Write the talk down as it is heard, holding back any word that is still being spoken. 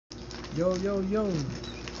Yo, yo, yo.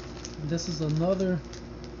 This is another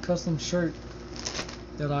custom shirt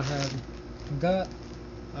that I have got.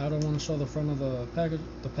 I don't want to show the front of the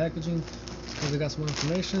packaging because it got some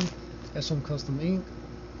information. It's some custom ink.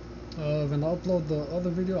 When I upload the other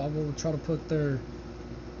video, I will try to put their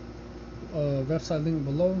website link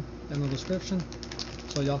below in the description,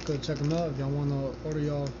 so y'all could check them out if y'all want to order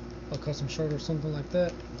y'all a custom shirt or something like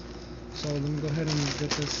that. So let me go ahead and get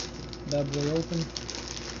this bad boy open.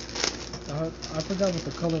 I forgot what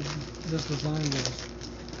the color of this design was.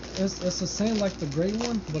 It's the same like the gray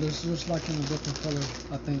one, but it's just like in a different color.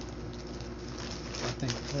 I think.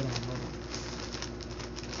 Hold on.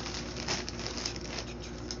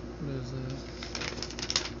 What is it?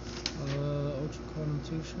 Ultra cotton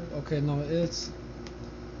t-shirt. Okay, no, it's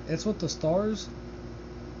with the stars,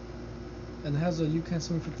 and it has a UCAN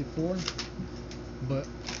 754, but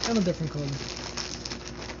in a different color.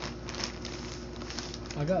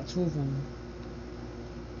 I got two of them.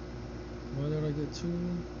 Why did I get two?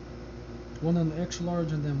 One in the extra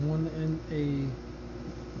large and then one in a...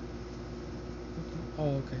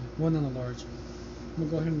 Oh, okay. One in a large. I'm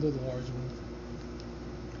gonna go ahead and do the large one.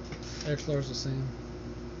 Extra large is the same.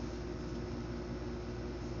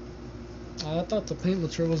 I thought the paint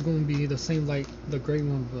material was going to be the same like the gray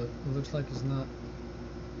one, but it looks like it's not.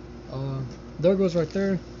 There it goes right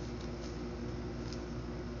there.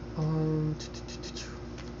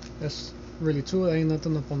 That's really to it. Ain't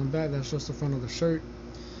nothing up on the back. That's just the front of the shirt.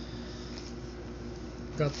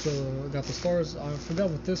 Got the stars. I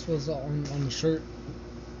forgot what this was on the shirt.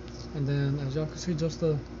 And then, as y'all can see, just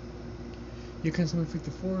the UCAN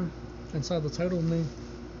 754 inside the title name.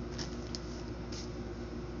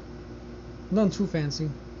 Nothing too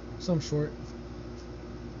fancy. Some short.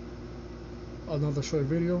 Another short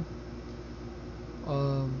video.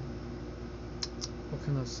 What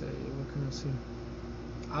can I say?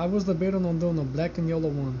 I was debating on doing a black and yellow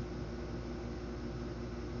one,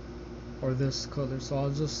 or this color, so I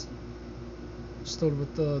just stood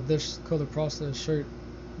with this color process shirt,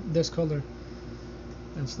 this color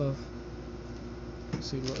and stuff. Let's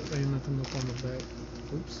see, look, ain't nothing up on the back.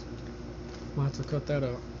 Oops, might have to cut that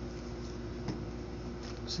out.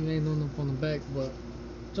 See, ain't nothing up on the back, but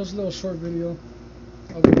just a little short video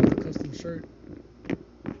of the custom shirt.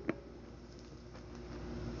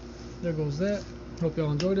 There goes that. Hope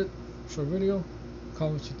y'all enjoyed it. Short video.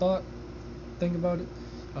 Comment what you thought. Think about it.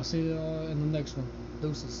 I'll see y'all in the next one.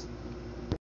 Deuces.